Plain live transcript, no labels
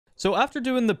So after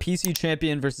doing the PC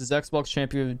champion versus Xbox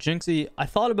champion with Jinxie, I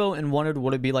thought about and wondered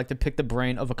what it'd be like to pick the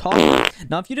brain of a copper.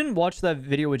 Now, if you didn't watch that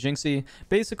video with Jinxie,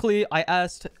 basically I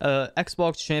asked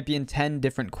Xbox champion 10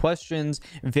 different questions,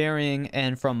 varying,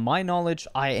 and from my knowledge,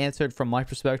 I answered from my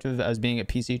perspective as being a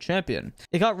PC champion.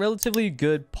 It got relatively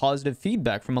good positive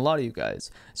feedback from a lot of you guys.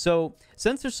 So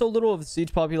since there's so little of the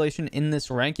Siege population in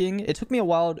this ranking, it took me a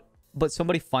while, but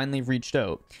somebody finally reached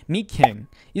out. Meet King.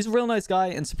 He's a real nice guy,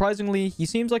 and surprisingly, he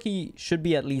seems like he should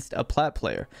be at least a plat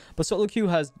player, but solo queue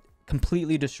has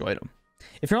completely destroyed him.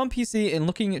 If you're on PC and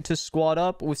looking to squad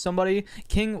up with somebody,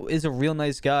 King is a real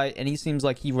nice guy, and he seems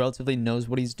like he relatively knows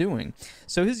what he's doing.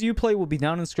 So his Uplay will be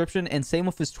down in the description, and same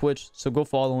with his Twitch, so go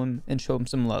follow him and show him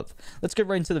some love. Let's get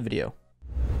right into the video.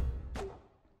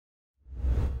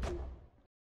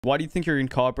 Why do you think you're in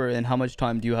copper, and how much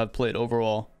time do you have played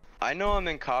overall? I know I'm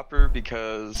in copper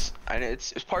because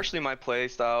it's partially my play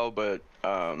style, but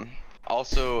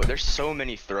also there's so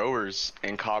many throwers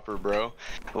in copper, bro.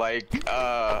 Like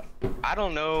I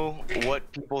don't know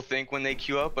what people think when they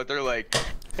queue up, but they're like,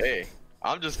 hey,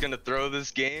 I'm just gonna throw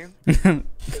this game.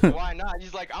 Why not?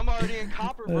 He's like, I'm already in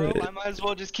copper, bro. I might as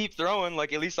well just keep throwing.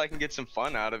 Like, at least I can get some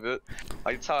fun out of it.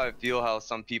 Like, that's how I feel how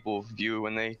some people view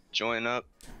when they join up.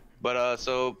 But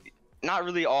so not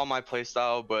really all my play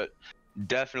style, but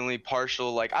definitely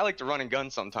partial. Like, I like to run and gun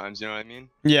sometimes, you know what I mean?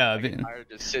 Yeah, like, I'm tired of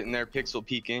just sitting there pixel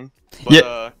peeking. But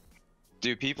yeah,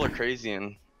 dude, people are crazy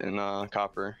in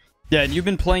copper. Yeah, and you've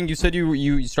been playing, you said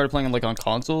you started playing like on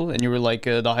console, and you were like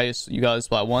the highest you got is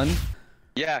Splat 1.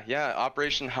 Yeah,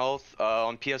 Operation Health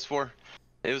on PS4.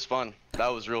 It was fun. That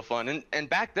was real fun. And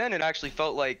back then it actually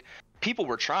felt like people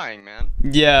were trying, man.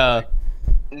 Yeah. Like,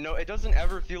 no, it doesn't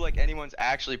ever feel like anyone's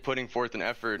actually putting forth an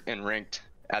effort in ranked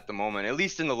at the moment, at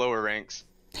least in the lower ranks.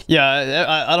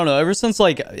 Yeah, I don't know, ever since,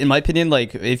 like, in my opinion,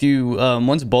 like, if you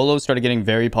once Bolo started getting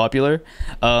very popular,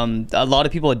 a lot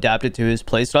of people adapted to his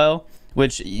playstyle,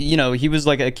 which, you know, he was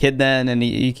like a kid then, and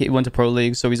he went to pro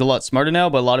league, so he's a lot smarter now.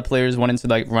 But a lot of players went into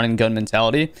like run and gun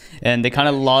mentality, and they kind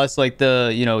of lost like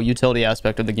the, you know, utility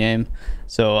aspect of the game.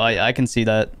 So I can see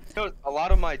that. You know, a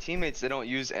lot of my teammates, they don't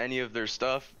use any of their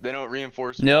stuff. They don't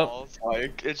reinforce walls.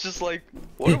 Like, it's just like,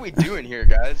 what are we doing here,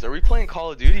 guys? Are we playing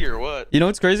Call of Duty or what? You know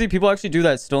what's crazy? People actually do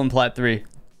that still in Plat 3.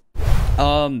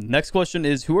 Next question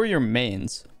is, who are your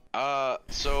mains?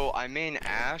 So I main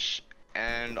Ash,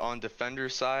 and on defender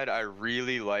side, I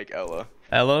really like Ella.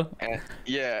 Ella? And,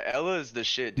 yeah, Ella is the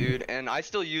shit, dude. And I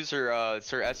still use her, it's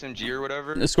her SMG or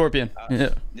whatever. The Scorpion.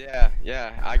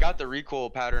 Yeah. I got the recoil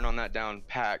pattern on that down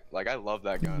pack. Like, I love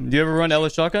that gun. Do you ever run Ella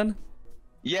shotgun?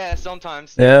 Yeah,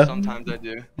 sometimes. Yeah. Sometimes I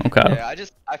do. Okay. Yeah,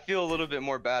 I feel a little bit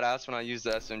more badass when I use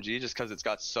the SMG just because it's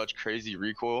got such crazy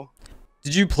recoil.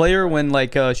 Did you play her when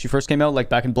like she first came out, like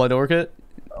back in Blood Orchid?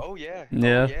 Oh yeah.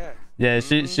 Yeah. Oh, yeah. Yeah,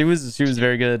 she was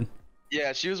very good.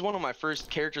 Yeah, she was one of my first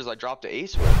characters I dropped to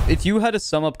ace with. If you had to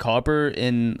sum up copper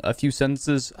in a few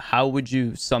sentences, how would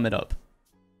you sum it up?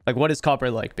 Like, what is copper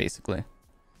like, basically?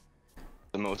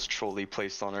 The most trolley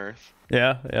place on earth.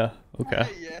 Yeah. Okay.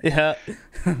 Yeah.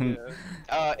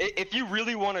 If you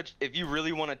really want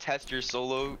to test your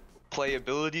solo play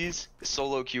abilities,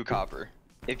 solo queue copper.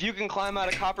 If you can climb out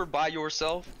of copper by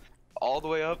yourself all the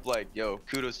way up, like, yo,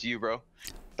 kudos to you, bro.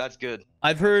 That's good.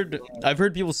 I've heard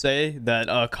people say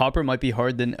that copper might be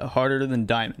harder than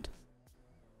diamond.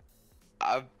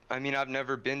 I mean, I've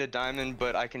never been to diamond,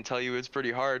 but I can tell you it's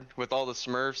pretty hard with all the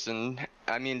smurfs and,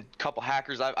 I mean, a couple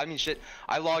hackers. I mean, shit,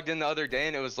 I logged in the other day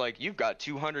and it was like, you've got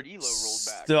 200 elo rolled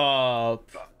back. Stop.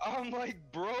 I'm like,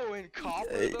 bro, in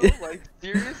copper though? Like,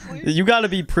 seriously? You gotta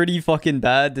be pretty fucking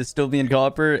bad to still be in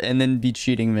copper and then be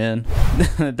cheating, man.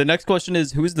 The next question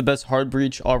is, who is the best hard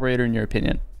breach operator in your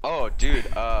opinion? Oh, dude,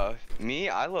 me,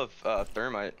 I love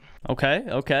Thermite.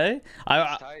 Okay.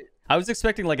 I was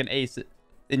expecting like an ace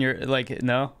in your, like,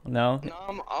 no. No,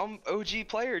 I'm OG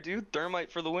player, dude.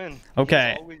 Thermite for the win.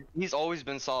 Okay. He's always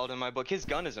been solid in my book. His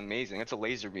gun is amazing. It's a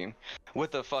laser beam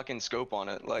with a fucking scope on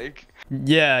it. Like.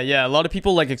 Yeah. A lot of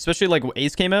people, like, especially like when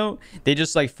Ace came out, they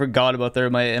just like forgot about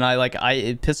Thermite, and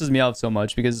it pisses me off so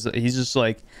much because he's just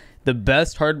like the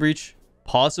best hard breach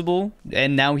possible,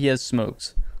 and now he has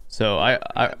smokes. So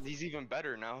he's even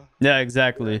better now. Yeah,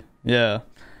 exactly. Yeah.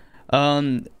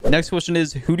 Next question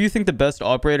is, who do you think the best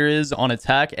operator is on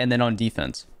attack and then on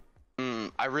defense?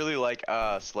 I really like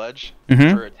Sledge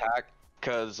for attack,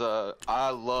 because I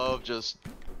love just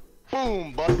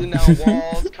boom busting down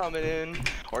walls coming in,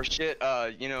 or shit,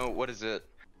 you know, what is it,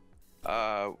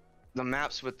 the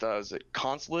maps with is it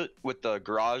Consulate with the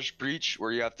garage breach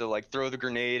where you have to like throw the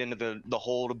grenade into the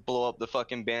hole to blow up the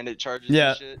fucking bandit charges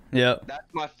and shit. Yeah.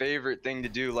 That's my favorite thing to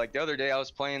do. Like the other day I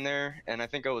was playing there and I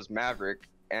think I was Maverick,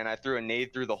 and I threw a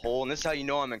nade through the hole. And this is how you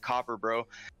know I'm in copper, bro.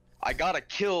 I got a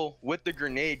kill with the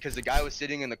grenade because the guy was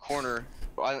sitting in the corner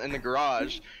in the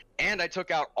garage, and I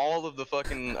took out all of the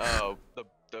fucking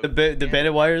the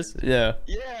bandit wires. Yeah.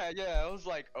 Yeah. I was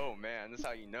like, oh man, this is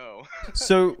how you know.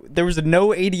 So there was no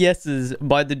ADSs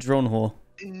by the drone hole.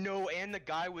 No, and the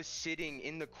guy was sitting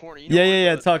in the corner. You know,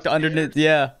 Yeah. Talked underneath.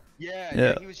 Yeah.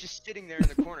 Yeah. He was just sitting there in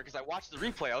the corner because I watched the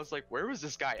replay. I was like, where was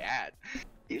this guy at?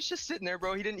 He was just sitting there,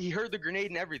 bro. He heard the grenade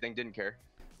and everything. Didn't care.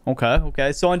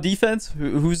 Okay. So on defense,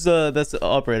 who's the best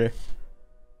operator?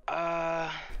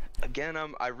 Again,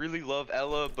 I really love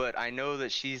Ella, but I know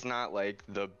that she's not like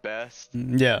the best.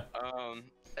 Yeah.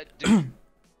 Dude,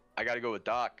 I gotta go with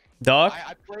Doc. Doc?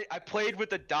 I played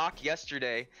with the Doc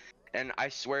yesterday, and I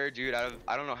swear, dude, I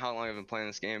don't know how long I've been playing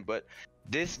this game, but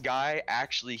this guy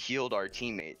actually healed our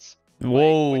teammates.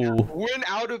 Whoa. Like, went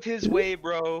out of his way,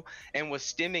 bro, and was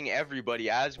stimming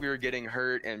everybody as we were getting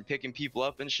hurt and picking people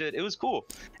up and shit. It was cool.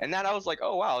 And that I was like,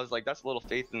 oh wow, I was like, that's a little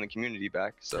faith in the community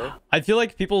back. So I feel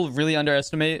like people really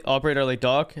underestimate operator like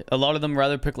Doc. A lot of them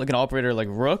rather pick like an operator like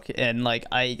Rook, and like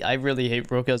I really hate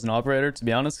Rook as an operator, to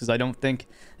be honest, because I don't think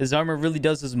his armor really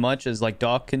does as much as like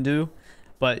Doc can do.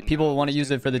 But people want to use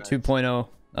it for the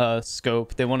 2.0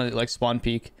 scope. They want to like spawn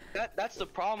peek. That's the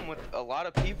problem with a lot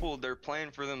of people. They're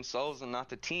playing for themselves and not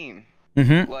the team.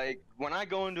 Like when I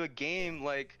go into a game,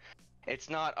 like it's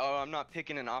not, oh, I'm not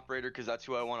picking an operator because that's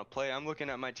who I want to play. I'm looking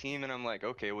at my team and I'm like,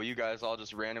 okay, well, you guys all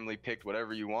just randomly picked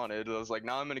whatever you wanted. I was like,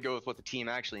 now I'm gonna go with what the team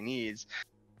actually needs.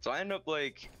 So I end up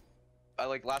like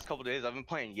last couple days I've been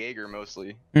playing Jaeger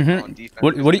mostly on defense.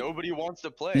 Nobody wants to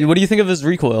play. What do you think of his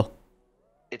recoil?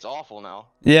 It's awful now.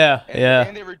 Yeah.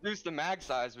 And they reduced the mag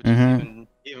size, which is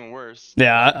even worse.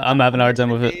 Yeah, I'm having a hard time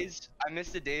with it. I miss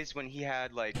the days when he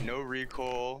had like no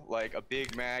recoil, like a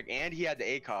big mag, and he had the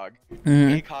ACOG.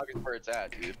 ACOG is where it's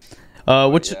at, dude.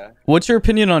 What's your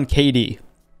opinion on KD?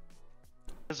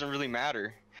 Doesn't really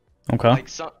matter. Okay. Like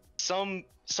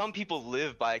some people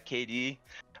live by KD.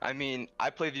 I mean, I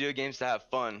play video games to have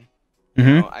fun. You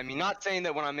know? I mean, not saying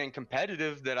that when I'm in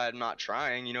competitive that I'm not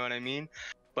trying. You know what I mean?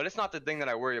 But it's not the thing that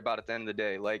I worry about at the end of the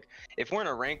day. Like, if we're in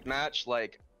a ranked match,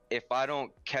 like, if I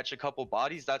don't catch a couple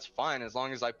bodies, that's fine. As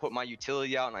long as I put my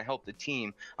utility out and I help the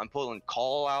team. I'm pulling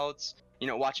call outs, you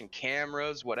know, watching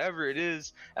cameras, whatever it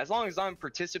is. As long as I'm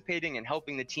participating and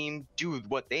helping the team do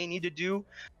what they need to do,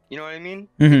 you know what I mean?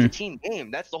 It's a team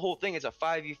game. That's the whole thing. It's a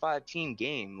 5v5 team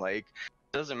game. Like,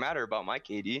 it doesn't matter about my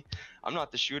KD. I'm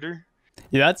not the shooter.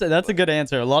 Yeah, that's a good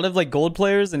answer. A lot of like gold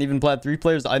players and even plat 3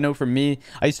 players, I know from me,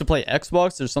 I used to play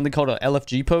Xbox. There's something called a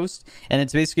LFG post, and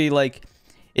it's basically like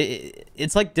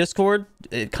it's like Discord,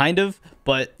 kind of,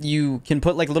 but you can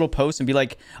put like little posts and be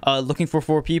like, looking for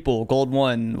 4 people, gold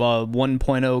 1,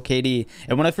 1.0 KD.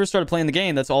 And when I first started playing the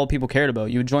game, that's all people cared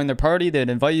about. You would join their party, they'd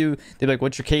invite you, they'd be like,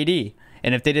 what's your KD?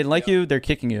 And if they didn't like you, they're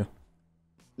kicking you.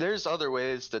 There's other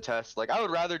ways to test. Like, I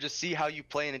would rather just see how you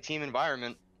play in a team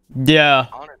environment. Yeah.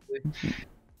 Honestly.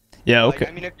 Yeah, okay. Like,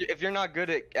 I mean, if you're not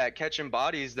good at catching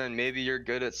bodies, then maybe you're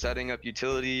good at setting up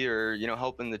utility or, you know,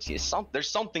 helping the team. There's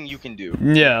something you can do.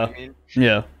 Yeah. You know what I mean?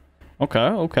 Yeah.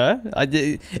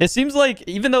 Okay. It seems like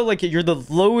even though like you're the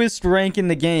lowest rank in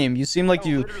the game, you seem like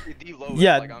literally the lowest,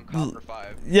 yeah, like I'm copper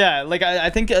 5. Yeah, like I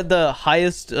think the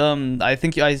highest I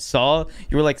think I saw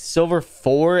you were like silver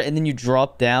 4 and then you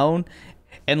dropped down.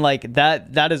 And like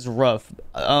that is rough.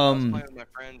 I was playing with my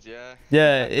friends, yeah.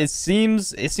 Yeah, it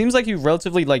seems like you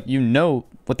relatively like you know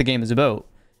what the game is about.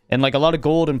 And like a lot of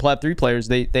gold and plat 3 players,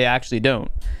 they actually don't.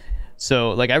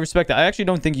 So like I respect that. I actually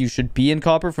don't think you should be in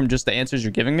copper from just the answers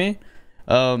you're giving me.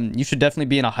 You should definitely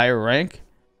be in a higher rank.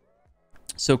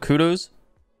 So kudos.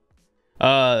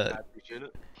 I appreciate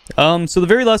it. So the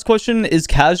very last question is,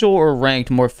 casual or ranked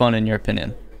more fun in your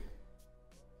opinion?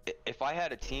 If I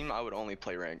had a team, I would only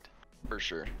play ranked. For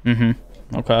sure.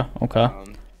 Okay.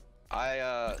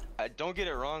 I don't get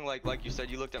it wrong. Like you said,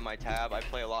 you looked at my tab. I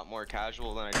play a lot more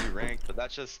casual than I do ranked, but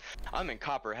that's just I'm in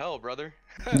copper hell, brother.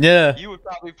 Yeah. You would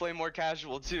probably play more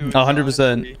casual too.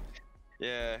 100%.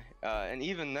 Yeah. And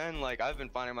even then, like I've been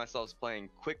finding myself playing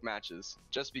quick matches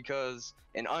just because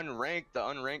in the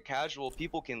unranked casual,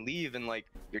 people can leave and like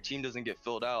your team doesn't get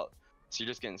filled out, so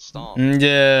you're just getting stomped.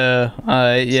 Yeah.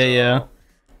 Yeah.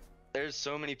 There's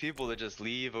so many people that just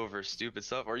leave over stupid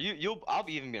stuff, or I'll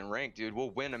be even being ranked, dude. We'll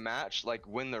win a match, like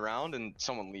win the round, and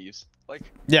someone leaves. Like,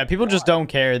 yeah, people just don't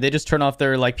care. They just turn off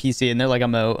their like PC and they're like,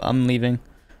 I'm out, I'm leaving.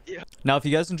 Yeah. Now, if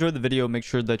you guys enjoyed the video, make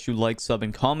sure that you like, sub,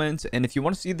 and comment. And if you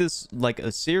want to see this like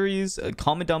a series,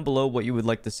 comment down below what you would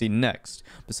like to see next.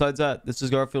 Besides that, this is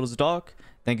Garfield as Doc.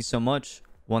 Thank you so much.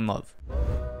 One love.